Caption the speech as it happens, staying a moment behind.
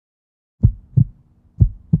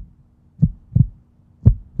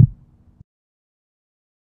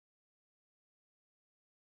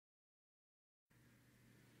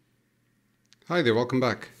Hi there, welcome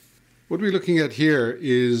back. What we're looking at here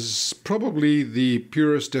is probably the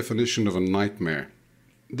purest definition of a nightmare.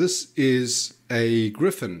 This is a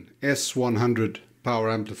Gryphon S100 power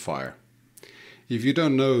amplifier. If you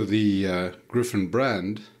don't know the Gryphon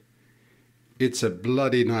brand, it's a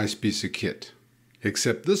bloody nice piece of kit.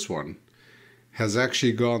 Except this one has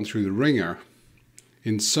actually gone through the ringer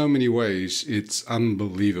in so many ways, it's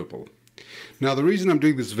unbelievable. Now the reason I'm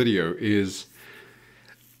doing this video is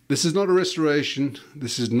this is not a restoration,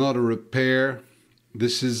 this is not a repair,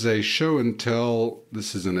 this is a show and tell,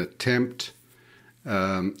 this is an attempt.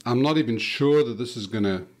 I'm not even sure that this is going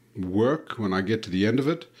to work when I get to the end of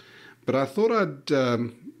it, but I thought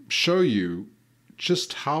I'd show you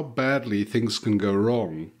just how badly things can go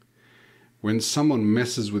wrong when someone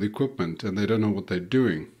messes with equipment and they don't know what they're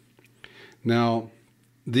doing. Now,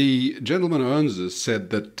 the gentleman who owns this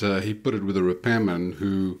said that he put it with a repairman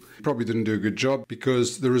who probably didn't do a good job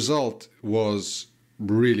because the result was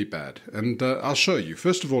really bad. And I'll show you.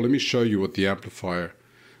 First of all, let me show you what the amplifier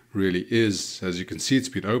really is. As you can see, it's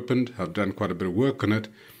been opened. I've done quite a bit of work on it,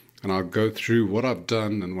 and I'll go through what I've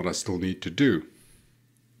done and what I still need to do.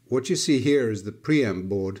 What you see here is the preamp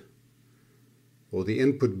board, or the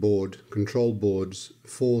input board, control boards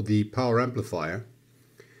for the power amplifier.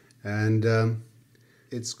 And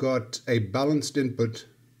it's got a balanced input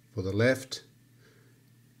for the left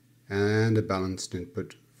and a balanced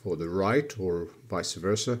input for the right, or vice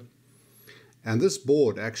versa. And this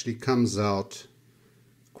board actually comes out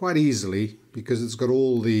quite easily because it's got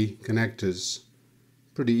all the connectors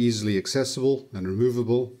pretty easily accessible and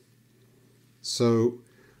removable. So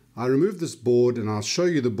I removed this board, and I'll show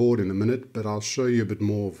you the board in a minute, but I'll show you a bit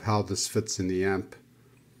more of how this fits in the amp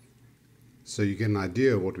so you get an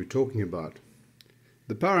idea of what we're talking about.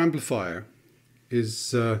 The power amplifier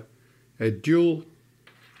is a dual,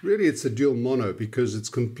 really it's a dual mono because it's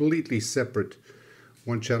completely separate,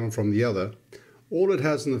 one channel from the other. All it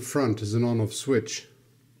has in the front is an on-off switch,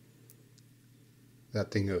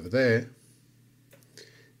 that thing over there.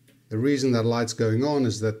 The reason that light's going on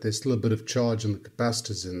is that there's still a bit of charge on the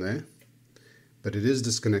capacitors in there, but it is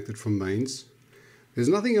disconnected from mains. There's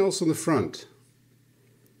nothing else on the front.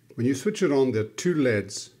 When you switch it on, there are two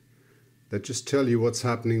LEDs that just tell you what's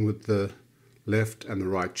happening with the left and the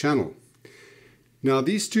right channel. Now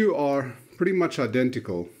these two are pretty much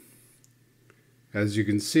identical, as you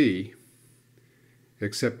can see,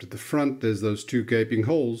 except at the front there's those two gaping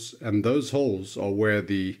holes, and those holes are where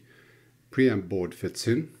the preamp board fits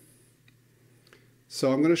in.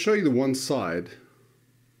 So I'm going to show you the one side,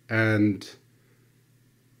 and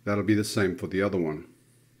that'll be the same for the other one.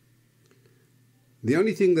 The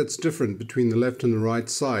only thing that's different between the left and the right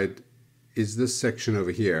side is this section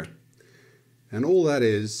over here, and all that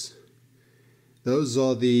is, those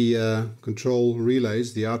are the control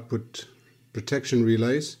relays, the output protection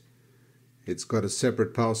relays. It's got a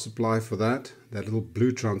separate power supply for that little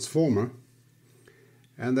blue transformer,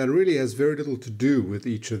 and that really has very little to do with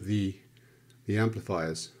each of the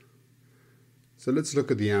amplifiers. So let's look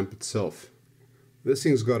at the amp itself. This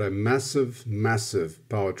thing's got a massive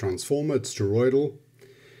power transformer. It's toroidal.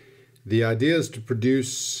 The idea is to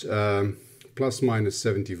produce plus minus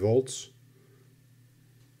 70 volts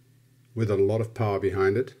with a lot of power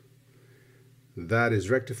behind it. That is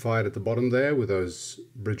rectified at the bottom there with those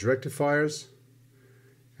bridge rectifiers,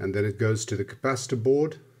 and then it goes to the capacitor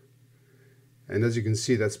board, and as you can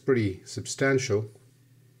see, that's pretty substantial.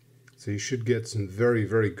 So you should get some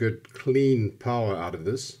very good clean power out of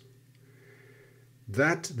this.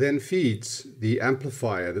 That then feeds the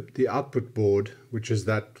amplifier, the output board, which is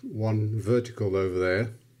that one vertical over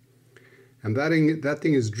there. And that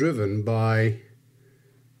thing is driven by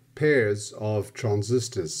pairs of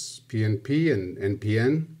transistors, PNP and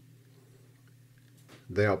NPN.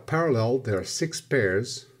 They are parallel. There are 6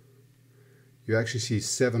 pairs. You actually see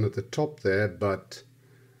 7 at the top there, but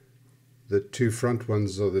the 2 front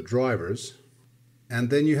ones are the drivers. And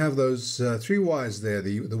then you have those 3 wires there,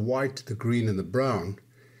 the white, the green and the brown,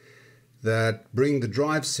 that bring the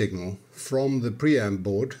drive signal from the preamp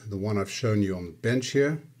board, the one I've shown you on the bench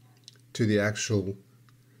here, to the actual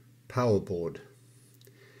power board.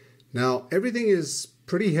 Now everything is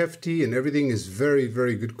pretty hefty and everything is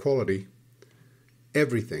very good quality.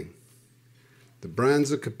 Everything. The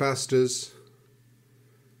brands of capacitors,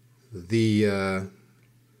 the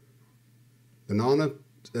banana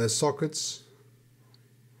sockets,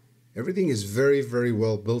 everything is very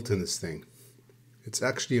well built in this thing. It's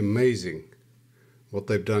actually amazing what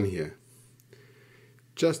they've done here.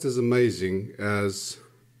 Just as amazing as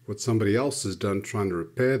what somebody else has done trying to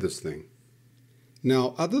repair this thing.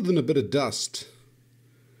 Now, other than a bit of dust,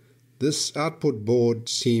 This output board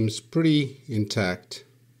seems pretty intact.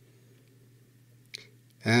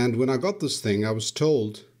 And when I got this thing, I was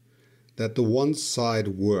told that the one side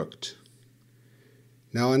worked.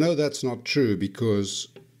 Now I know that's not true, because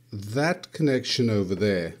that connection over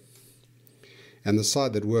there, and the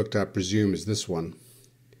side that worked, I presume, is this one.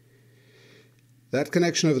 That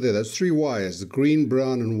connection over there, those three wires, the green,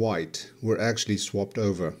 brown and white, were actually swapped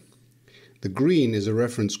over. The green is a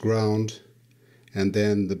reference ground, and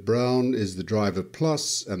then the brown is the driver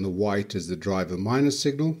plus and the white is the driver minus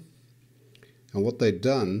signal. And what they'd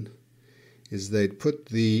done is they'd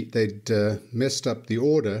messed up the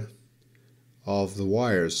order of the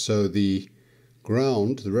wires, so the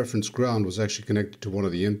ground, the reference ground, was actually connected to one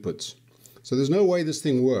of the inputs. So there's no way this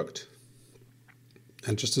thing worked,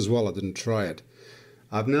 and just as well I didn't try it.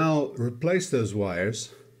 I've now replaced those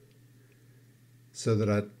wires so that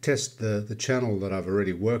I test the channel that I've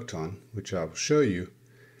already worked on, which I'll show you,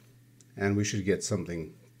 and we should get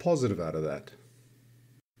something positive out of that.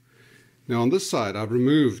 Now on this side I've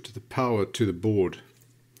removed the power to the board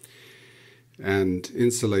and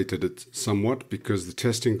insulated it somewhat, because the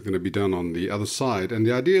testing is going to be done on the other side, and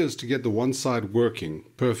the idea is to get the one side working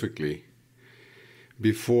perfectly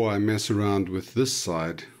before I mess around with this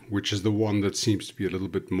side, which is the one that seems to be a little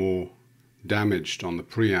bit more damaged on the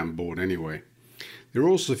preamp board anyway. There are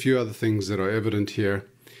also a few other things that are evident here.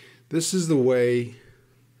 This is the way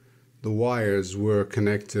the wires were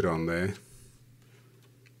connected on there.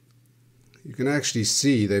 You can actually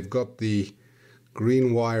see they've got the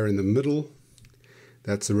green wire in the middle.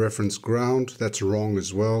 That's the reference ground. That's wrong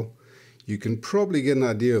as well. You can probably get an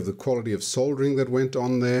idea of the quality of soldering that went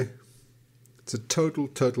on there. It's a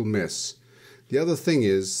total mess. The other thing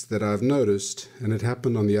is that I've noticed, and it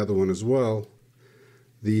happened on the other one as well,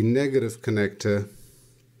 the negative connector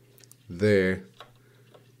there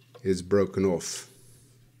is broken off.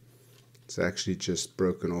 It's actually just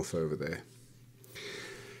broken off over there.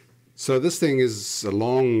 So this thing is a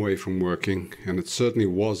long way from working, and it certainly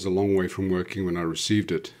was a long way from working when I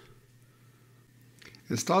received it.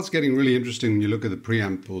 It starts getting really interesting when you look at the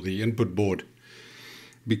preamp or the input board,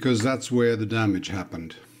 because that's where the damage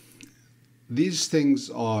happened. These things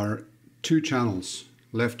are two channels,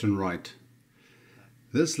 left and right.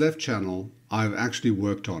 This left channel I've actually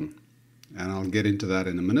worked on, and I'll get into that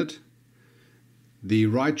in a minute. The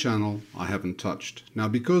right channel I haven't touched. Now,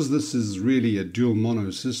 because this is really a dual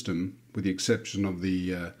mono system, with the exception of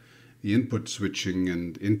the input switching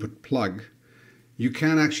and input plug, you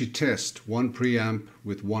can actually test one preamp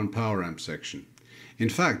with one power amp section. In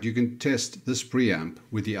fact, you can test this preamp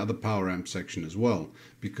with the other power amp section as well,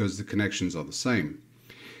 because the connections are the same.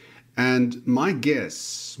 And my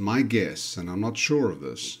guess, and I'm not sure of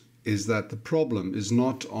this, is that the problem is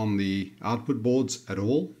not on the output boards at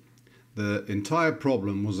all. The entire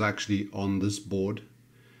problem was actually on this board,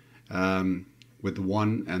 with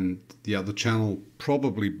one and the other channel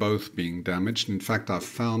probably both being damaged. In fact, I've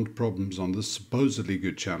found problems on this supposedly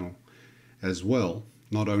good channel as well.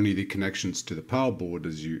 Not only the connections to the power board,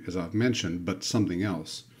 as I've mentioned, but something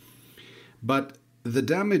else. But the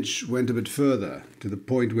damage went a bit further, to the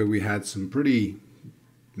point where we had some pretty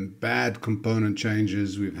bad component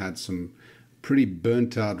changes. We've had some pretty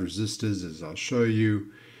burnt out resistors, as I'll show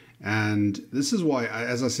you. And this is why,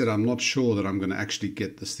 as I said, I'm not sure that I'm going to actually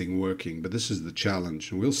get this thing working, but this is the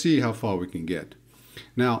challenge, and we'll see how far we can get.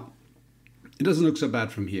 Now, it doesn't look so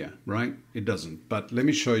bad from here, right? It doesn't, but let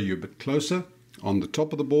me show you a bit closer on the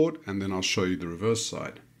top of the board, and then I'll show you the reverse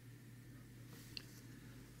side.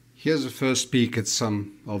 Here's a first peek at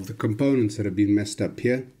some of the components that have been messed up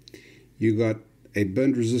here. You got a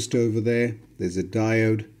burnt resistor over there. There's a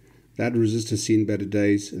diode. That resistor's seen better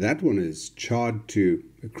days. That one is charred to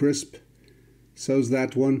a crisp. So's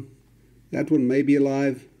that one. That one may be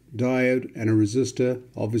alive. Diode and a resistor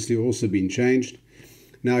obviously also been changed.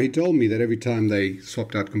 Now, he told me that every time they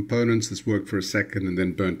swapped out components, this worked for a second and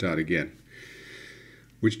then burnt out again,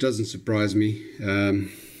 which doesn't surprise me.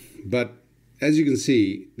 But as you can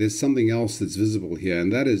see, there's something else that's visible here,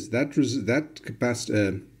 and that is that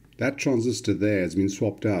transistor there has been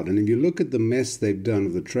swapped out. And if you look at the mess they've done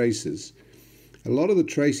of the traces, a lot of the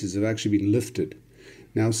traces have actually been lifted.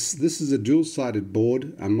 Now, this is a dual-sided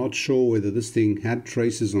board. I'm not sure whether this thing had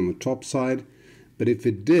traces on the top side, but if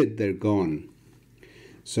it did, they're gone.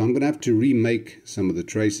 So I'm going to have to remake some of the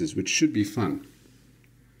traces, which should be fun.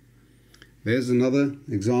 There's another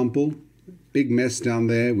example. Big mess down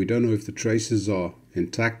there. We don't know if the traces are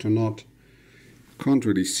intact or not. Can't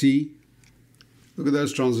really see. Look at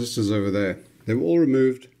those transistors over there. They were all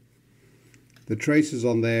removed. The traces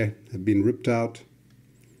on there have been ripped out.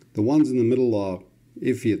 The ones in the middle are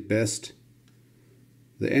iffy at best.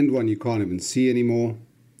 The end one you can't even see anymore.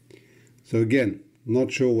 So again,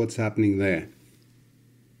 not sure what's happening there.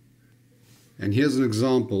 And here's an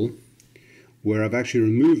example where I've actually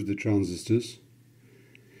removed the transistors.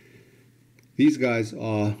 These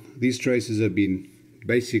traces have been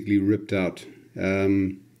basically ripped out.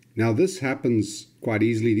 Now this happens quite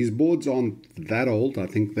easily. These boards aren't that old. I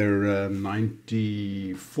think they're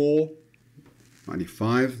 94,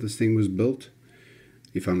 95 this thing was built,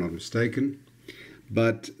 if I'm not mistaken.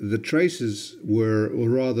 But the traces were, or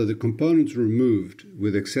rather the components were removed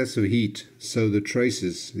with excessive heat, so the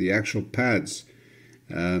traces, the actual pads,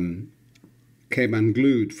 came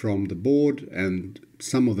unglued from the board, and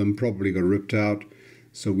some of them probably got ripped out,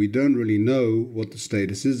 so we don't really know what the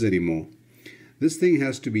status is anymore. This thing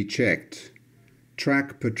has to be checked,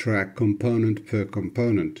 track per track, component per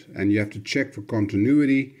component, and you have to check for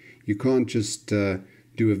continuity. You can't just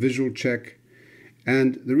do a visual check.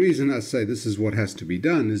 And the reason I say this is what has to be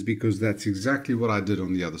done is because that's exactly what I did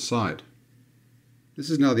on the other side.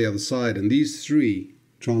 This is now the other side, and these 3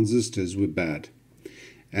 transistors were bad.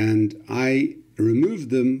 And I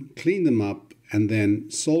removed them, cleaned them up, and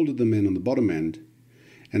then soldered them in on the bottom end.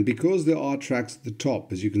 And because there are tracks at the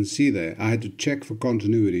top, as you can see there, I had to check for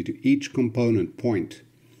continuity to each component point.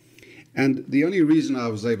 And the only reason I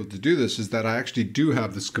was able to do this is that I actually do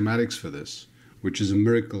have the schematics for this, which is a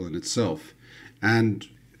miracle in itself. And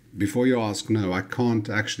before you ask, no, I can't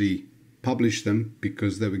actually publish them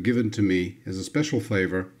because they were given to me as a special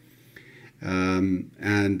favor.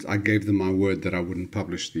 And I gave them my word that I wouldn't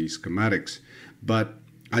publish these schematics. But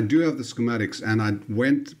I do have the schematics, and I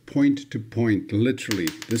went point to point, literally.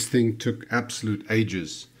 This thing took absolute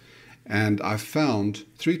ages. And I found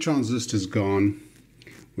 3 transistors gone,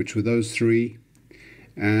 which were those 3,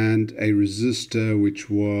 and a resistor, which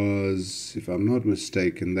was, if I'm not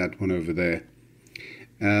mistaken, that one over there.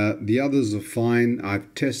 The others are fine.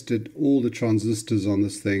 I've tested all the transistors on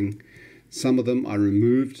this thing. Some of them I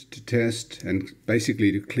removed to test and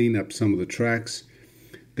basically to clean up some of the tracks.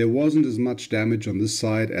 There wasn't as much damage on this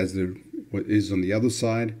side as there is on the other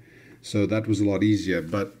side, so that was a lot easier.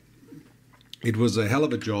 But it was a hell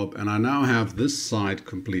of a job, and I now have this side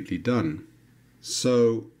completely done.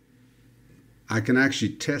 So I can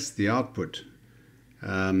actually test the output,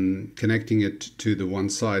 connecting it to the one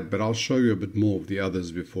side, but I'll show you a bit more of the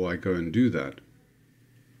others before I go and do that.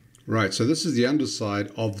 Right, so this is the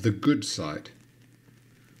underside of the good side.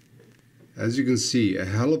 As you can see, a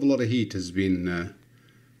hell of a lot of heat has been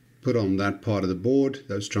put on that part of the board.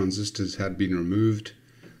 Those transistors had been removed.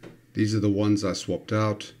 These are the ones I swapped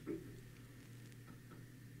out.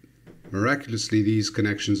 Miraculously, these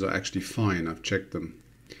connections are actually fine. I've checked them.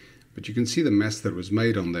 But you can see the mess that was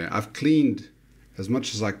made on there. I've cleaned as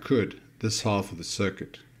much as I could this half of the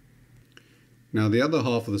circuit. Now the other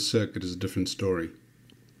half of the circuit is a different story.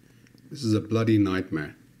 This is a bloody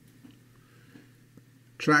nightmare.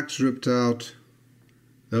 Tracks ripped out.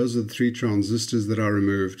 Those are the 3 transistors that I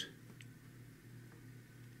removed.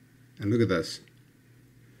 And look at this.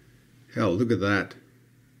 Hell, look at that.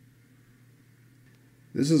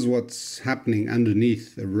 This is what's happening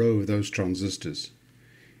underneath a row of those transistors.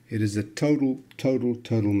 It is a total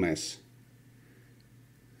mess.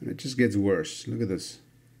 And it just gets worse. Look at this.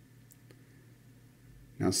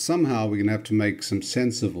 Now somehow we're going to have to make some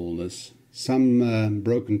sense of all this. Some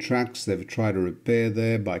broken tracks they've tried to repair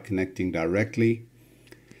there by connecting directly.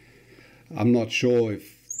 I'm not sure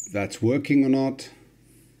if that's working or not.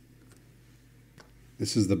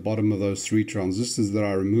 This is the bottom of those 3 transistors that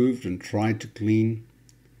I removed and tried to clean.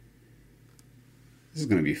 This is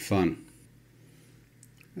going to be fun.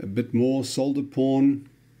 A bit more solder porn.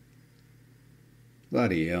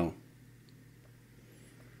 Bloody hell.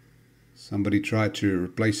 Somebody tried to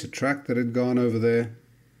replace a track that had gone over there.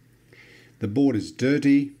 The board is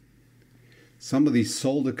dirty. Some of these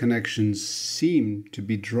solder connections seem to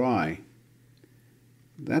be dry.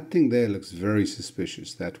 That thing there looks very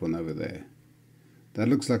suspicious, that one over there. That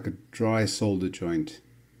looks like a dry solder joint.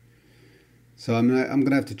 So I'm going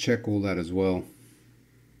to have to check all that as well.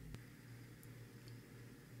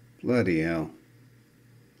 Bloody hell.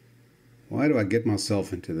 Why do I get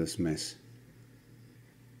myself into this mess?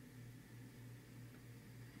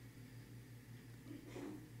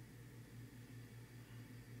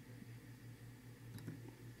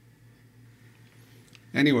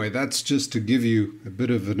 Anyway, that's just to give you a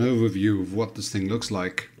bit of an overview of what this thing looks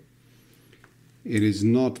like. It is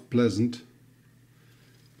not pleasant.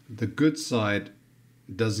 The good side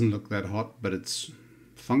doesn't look that hot, but it's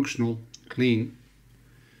functional, clean.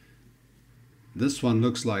 This one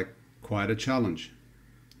looks like quite a challenge.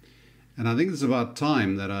 And I think it's about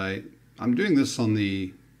time that I'm doing this on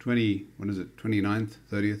the 29th,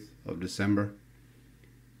 30th of December.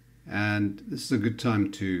 And this is a good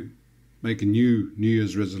time to make a New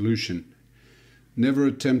Year's resolution. Never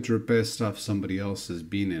attempt to repair stuff somebody else has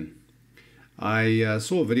been in. I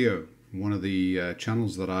saw a video on one of the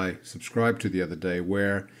channels that I subscribed to the other day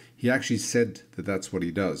where he actually said that that's what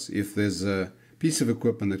he does. If there's a piece of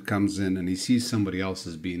equipment that comes in and he sees somebody else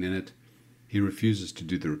has been in it, he refuses to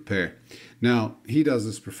do the repair. Now, he does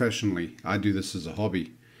this professionally. I do this as a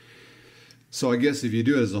hobby. So I guess if you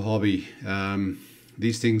do it as a hobby,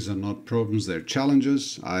 these things are not problems, they're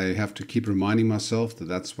challenges. I have to keep reminding myself that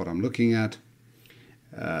that's what I'm looking at.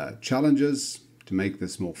 Challenges to make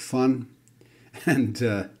this more fun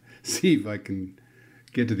and see if I can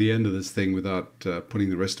get to the end of this thing without putting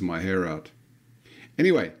the rest of my hair out.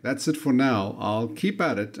 Anyway, that's it for now. I'll keep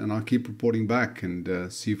at it and I'll keep reporting back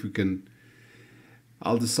and see if we can...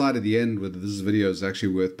 I'll decide at the end whether this video is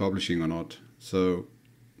actually worth publishing or not. So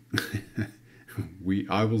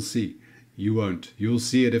I will see. You won't. You'll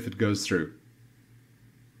see it if it goes through.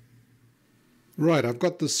 Right, I've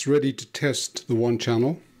got this ready to test the one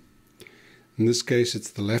channel. In this case, it's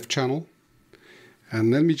the left channel. And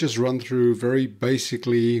let me just run through very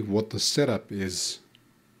basically what the setup is.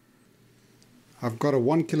 I've got a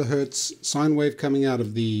 1 kilohertz sine wave coming out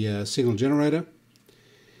of the signal generator.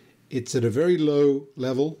 It's at a very low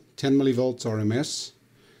level, 10 millivolts RMS.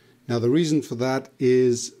 Now the reason for that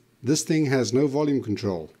is this thing has no volume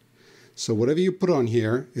control. So whatever you put on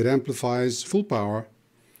here, it amplifies full power,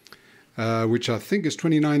 which I think is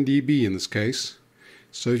 29 dB in this case.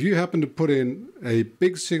 So if you happen to put in a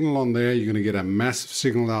big signal on there, you're going to get a massive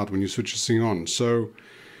signal out when you switch this thing on. So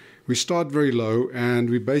we start very low and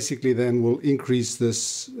we basically then will increase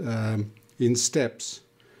this in steps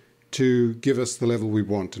to give us the level we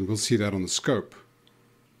want, and we'll see that on the scope.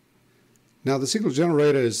 Now the signal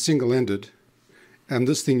generator is single-ended and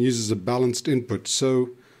this thing uses a balanced input,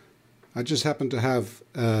 so I just happen to have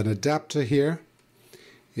an adapter here.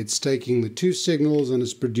 It's taking the two signals and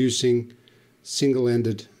is producing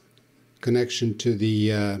single-ended connection to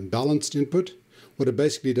the balanced input. What it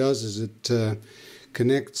basically does is it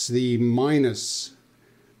connects the minus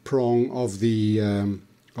prong of the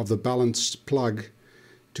balanced plug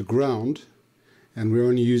to ground, and we're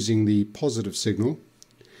only using the positive signal.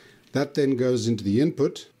 That then goes into the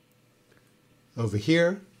input over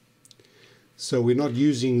here, so we're not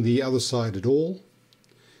using the other side at all.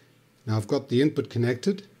 Now I've got the input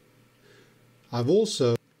connected. I've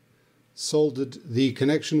also soldered the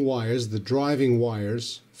connection wires, the driving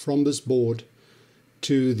wires, from this board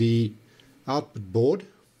to the output board,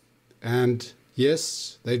 and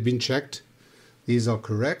yes, they've been checked. These are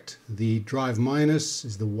correct. The drive minus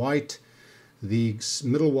is the white, the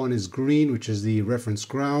middle one is green, which is the reference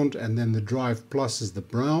ground, and then the drive plus is the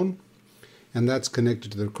brown, and that's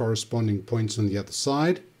connected to the corresponding points on the other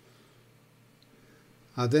side.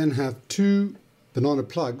 I then have two banana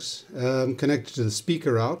plugs connected to the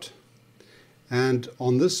speaker out, and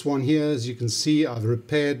on this one here, as you can see, I've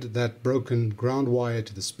repaired that broken ground wire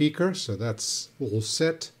to the speaker, so that's all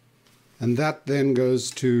set. And that then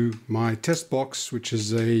goes to my test box, which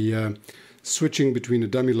is a switching between a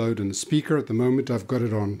dummy load and a speaker. At the moment I've got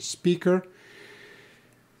it on speaker.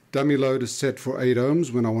 Dummy load is set for 8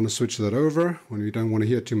 ohms when I want to switch that over, when we don't want to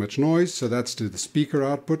hear too much noise, so that's to the speaker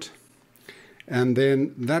output. And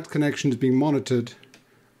then that connection is being monitored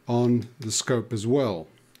on the scope as well.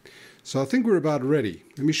 So I think we're about ready.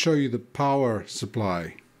 Let me show you the power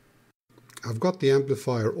supply. I've got the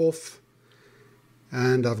amplifier off,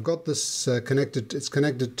 and I've got this connected. It's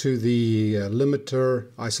connected to the limiter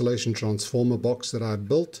isolation transformer box that I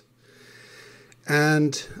built,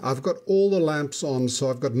 and I've got all the lamps on, so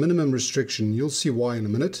I've got minimum restriction. You'll see why in a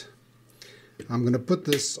minute. I'm going to put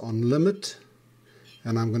this on limit,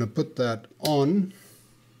 and I'm going to put that on.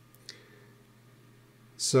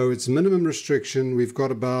 So it's minimum restriction. We've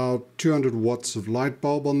got about 200 watts of light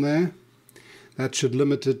bulb on there. That should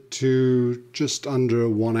limit it to just under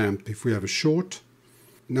 1 amp if we have a short.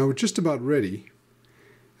 Now we're just about ready,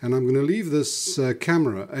 and I'm going to leave this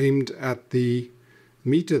camera aimed at the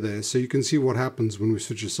meter there so you can see what happens when we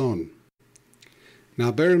switch this on.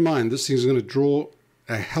 Now bear in mind, this thing's going to draw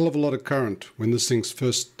a hell of a lot of current when this thing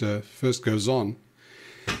first goes on.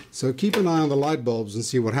 So keep an eye on the light bulbs and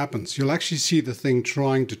see what happens. You'll actually see the thing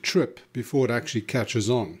trying to trip before it actually catches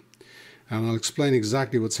on. And I'll explain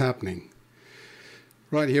exactly what's happening.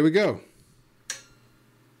 Right, here we go.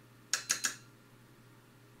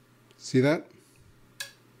 See that?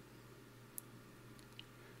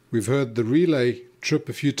 We've heard the relay trip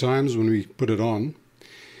a few times when we put it on.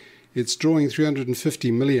 It's drawing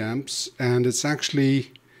 350 milliamps, and it's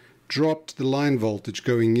actually dropped the line voltage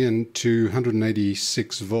going in to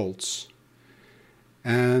 186 volts.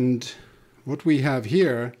 And what we have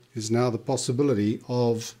here is now the possibility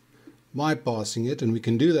of bypassing it, and we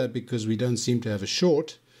can do that because we don't seem to have a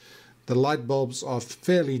short. The light bulbs are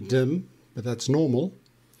fairly dim, but that's normal.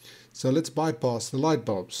 So let's bypass the light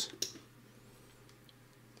bulbs.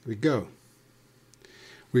 There we go.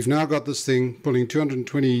 We've now got this thing pulling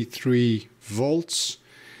 223 volts.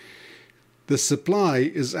 The supply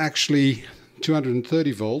is actually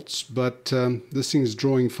 230 volts, but this thing is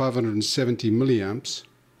drawing 570 milliamps,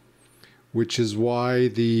 which is why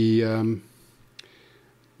the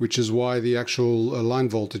actual line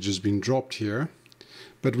voltage has been dropped here.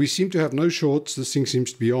 But we seem to have no shorts. This thing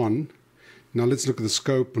seems to be on. Now let's look at the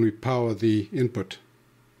scope when we power the input.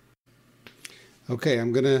 Okay,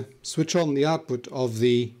 I'm going to switch on the output of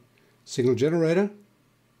the signal generator.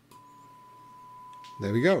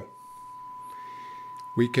 There we go.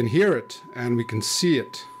 We can hear it and we can see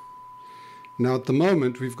it. Now at the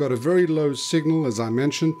moment we've got a very low signal, as I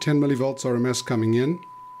mentioned, 10 millivolts RMS coming in.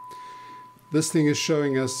 This thing is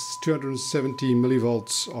showing us 270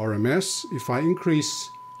 millivolts RMS. If I increase,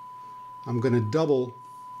 I'm going to double,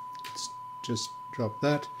 let's just drop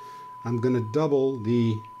that, I'm going to double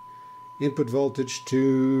the input voltage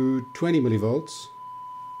to 20 millivolts,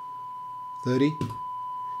 30.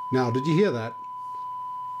 Now did you hear that?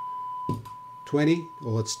 20,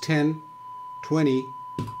 or it's 10, 20,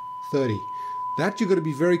 30. That you've got to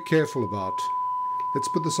be very careful about. Let's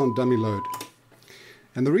put this on dummy load.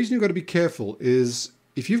 And the reason you've got to be careful is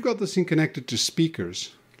if you've got this thing connected to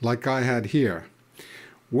speakers, like I had here,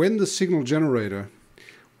 when the signal generator,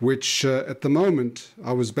 which at the moment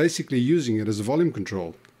I was basically using it as a volume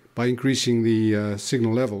control by increasing the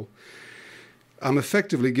signal level, I'm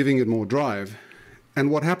effectively giving it more drive. And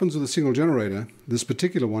what happens with the signal generator, this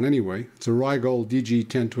particular one anyway, it's a Rygold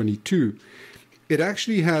DG1022, it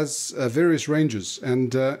actually has various ranges,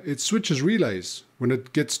 and it switches relays when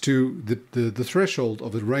it gets to the threshold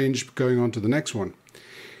of the range going on to the next one.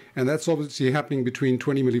 And that's obviously happening between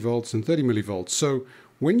 20 millivolts and 30 millivolts. So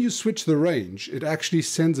when you switch the range, it actually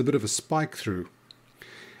sends a bit of a spike through.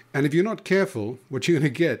 And if you're not careful, what you're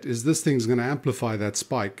going to get is this thing's going to amplify that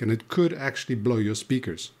spike, and it could actually blow your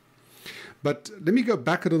speakers. But let me go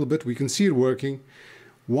back a little bit. We can see it working.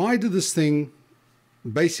 Why did this thing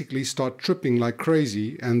basically start tripping like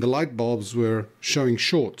crazy and the light bulbs were showing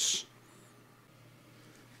shorts?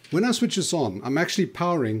 When I switch this on, I'm actually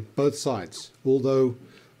powering both sides, although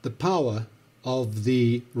the power of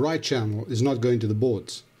the right channel is not going to the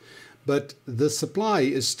boards. But the supply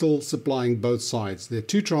is still supplying both sides. There are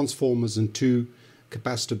two transformers and two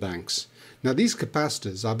capacitor banks. Now these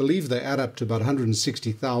capacitors, I believe they add up to about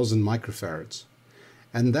 160,000 microfarads.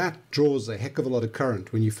 And that draws a heck of a lot of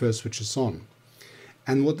current when you first switch this on.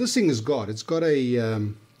 And what this thing has got, it's got a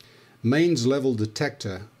mains level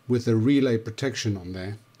detector with a relay protection on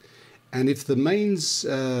there. And if the mains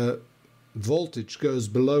voltage goes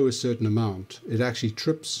below a certain amount, it actually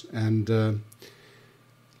trips and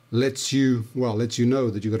lets you know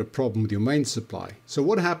that you've got a problem with your main supply. So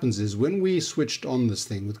what happens is when we switched on this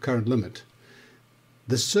thing with current limit,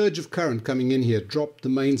 the surge of current coming in here dropped the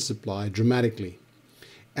main supply dramatically.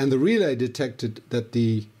 And the relay detected that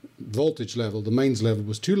the voltage level, the mains level,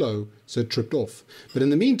 was too low, so it tripped off. But in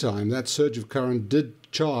the meantime, that surge of current did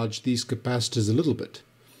charge these capacitors a little bit.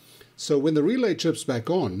 So when the relay trips back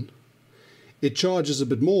on, it charges a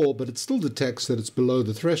bit more, but it still detects that it's below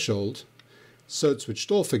the threshold, so it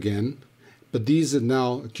switched off again. But these have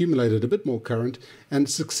now accumulated a bit more current, and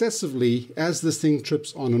successively, as this thing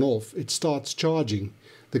trips on and off, it starts charging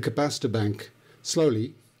the capacitor bank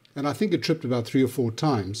slowly, and I think it tripped about 3 or 4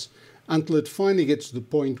 times, until it finally gets to the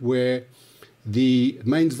point where the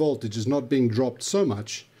mains voltage is not being dropped so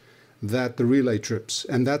much that the relay trips,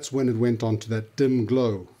 and that's when it went on to that dim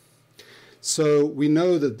glow. So we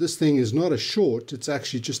know that this thing is not a short, it's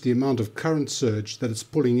actually just the amount of current surge that it's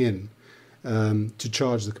pulling in to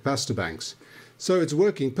charge the capacitor banks. So it's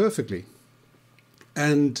working perfectly.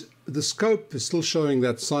 And the scope is still showing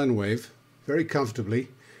that sine wave very comfortably.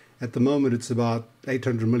 At the moment it's about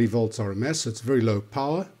 800 millivolts RMS, so it's very low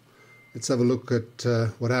power. Let's have a look at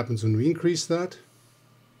what happens when we increase that.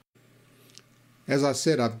 As I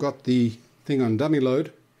said, I've got the thing on dummy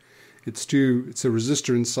load. It's a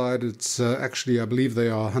resistor inside. It's actually, I believe they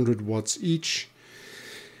are 100 watts each.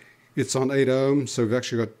 It's on 8 ohms, so we've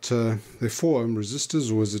actually got they're 4 ohm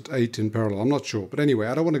resistors, or was it 8 in parallel? I'm not sure. But anyway,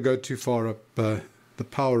 I don't want to go too far up the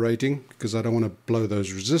power rating because I don't want to blow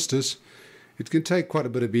those resistors. It can take quite a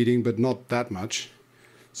bit of beating, but not that much.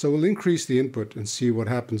 So we'll increase the input and see what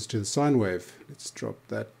happens to the sine wave. Let's drop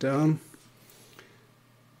that down.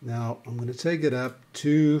 Now I'm going to take it up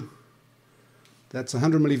to, that's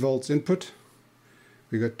 100 millivolts input.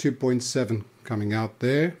 We got 2.7 coming out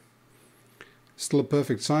there. Still a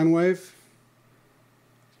perfect sine wave.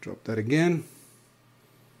 Drop that again.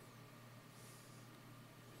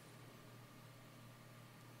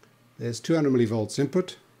 There's 200 millivolts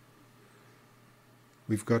input.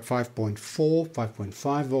 We've got 5.4,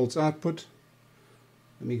 5.5 volts output.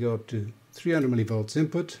 Let me go up to 300 millivolts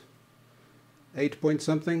input. 8 point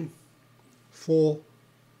something. 4.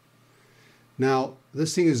 Now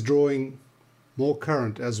this thing is drawing more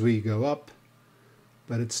current as we go up,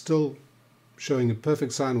 but it's still showing a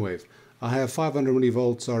perfect sine wave. I have 500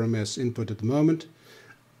 millivolts RMS input at the moment.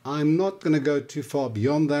 I'm not going to go too far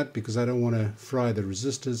beyond that because I don't want to fry the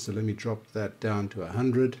resistors, so let me drop that down to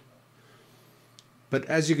 100. But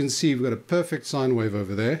as you can see, we've got a perfect sine wave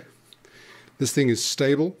over there. This thing is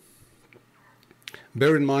stable.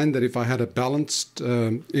 Bear in mind that if I had a balanced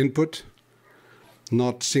input,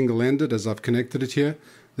 not single-ended as I've connected it here,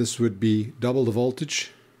 this would be double the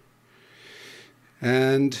voltage.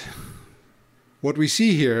 And what we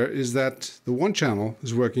see here is that the one channel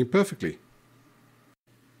is working perfectly.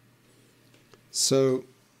 So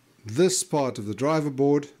this part of the driver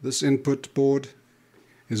board, this input board,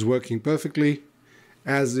 is working perfectly,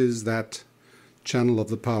 as is that channel of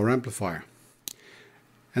the power amplifier.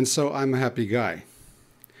 And so I'm a happy guy.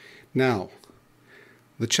 Now,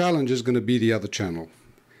 the challenge is going to be the other channel.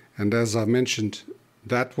 And as I mentioned,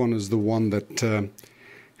 that one is the one that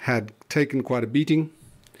had taken quite a beating.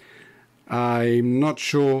 I'm not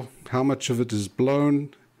sure how much of it is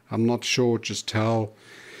blown. I'm not sure just how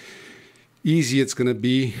easy it's going to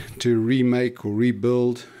be to remake or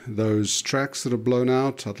rebuild those tracks that are blown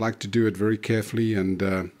out. I'd like to do it very carefully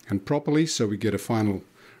and properly so we get a final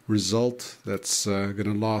result that's going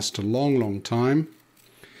to last a long, long time.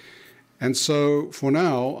 And so for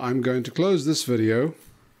now, I'm going to close this video,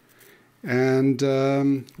 and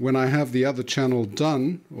when I have the other channel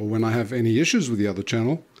done, or when I have any issues with the other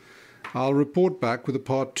channel, I'll report back with a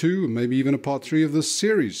part 2, maybe even a part 3 of this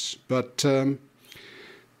series. But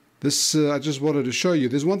this I just wanted to show you.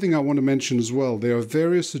 There's one thing I want to mention as well. There are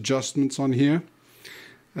various adjustments on here.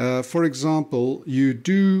 For example, you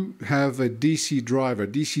do have a DC driver,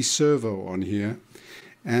 DC servo on here,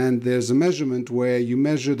 and there's a measurement where you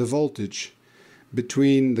measure the voltage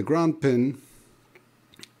between the ground pin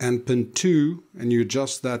and pin 2, and you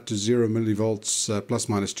adjust that to 0 millivolts plus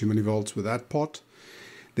minus 2 millivolts with that pot.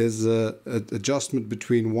 There's an adjustment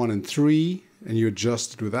between 1 and 3, and you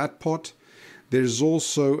adjust it with that pot. There's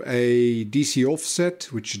also a DC offset,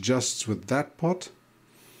 which adjusts with that pot.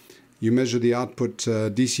 You measure the output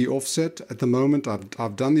DC offset. At the moment,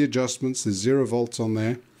 I've done the adjustments. There's 0 volts on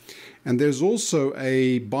there. And there's also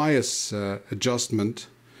a bias adjustment,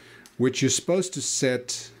 which you're supposed to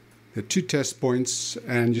set. There are 2 test points,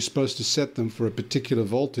 and you're supposed to set them for a particular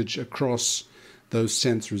voltage across those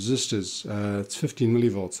sense resistors. It's 15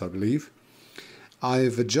 millivolts, I believe.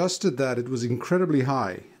 I've adjusted that. It was incredibly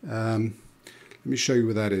high. Let me show you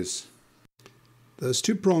where that is. Those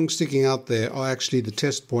 2 prongs sticking out there are actually the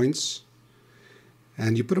test points,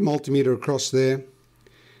 and you put a multimeter across there,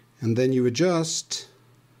 and then you adjust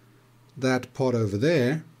that pot over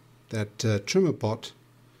there, that trimmer pot.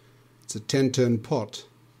 It's a 10-turn pot,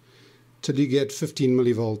 till you get 15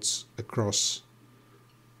 millivolts across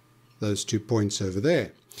those 2 points over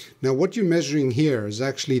there. Now what you're measuring here is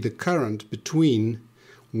actually the current between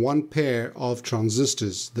one pair of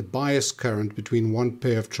transistors, the bias current between one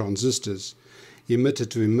pair of transistors, emitter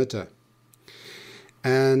to emitter.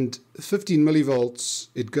 And 15 millivolts,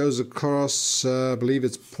 it goes across, I believe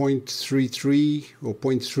it's 0.33 or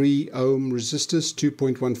 0.3 ohm resistors,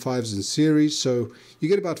 2.15s in series, so you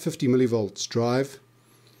get about 50 millivolts drive,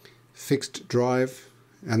 fixed drive,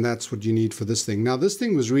 and that's what you need for this thing. Now this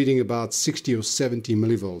thing was reading about 60 or 70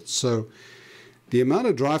 millivolts, so the amount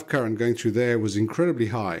of drive current going through there was incredibly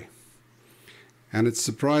high. And it's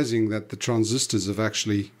surprising that the transistors have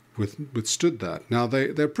actually withstood that. Now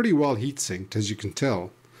they're pretty well heat sinked, as you can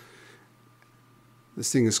tell.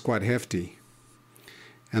 This thing is quite hefty.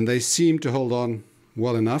 And they seem to hold on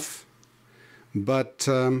well enough, but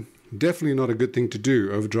definitely not a good thing to do,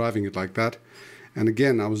 overdriving it like that. And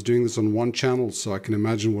again, I was doing this on one channel, so I can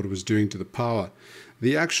imagine what it was doing to the power.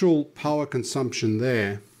 The actual power consumption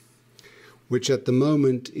there, which at the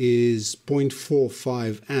moment is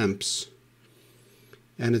 0.45 amps,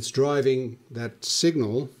 and it's driving that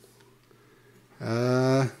signal,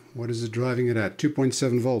 what is it driving it at?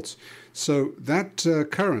 2.7 volts. So that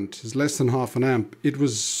current is less than half an amp. It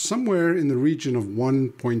was somewhere in the region of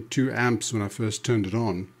 1.2 amps when I first turned it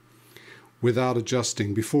on, without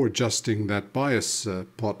adjusting, before adjusting that bias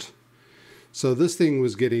pot. So this thing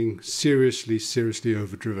was getting seriously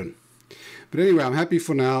overdriven. But anyway, I'm happy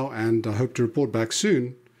for now, and I hope to report back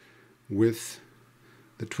soon with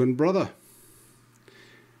the twin brother,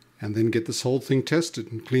 and then get this whole thing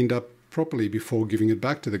tested and cleaned up properly before giving it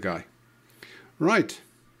back to the guy. Right,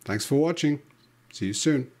 thanks for watching. See you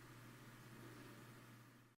soon.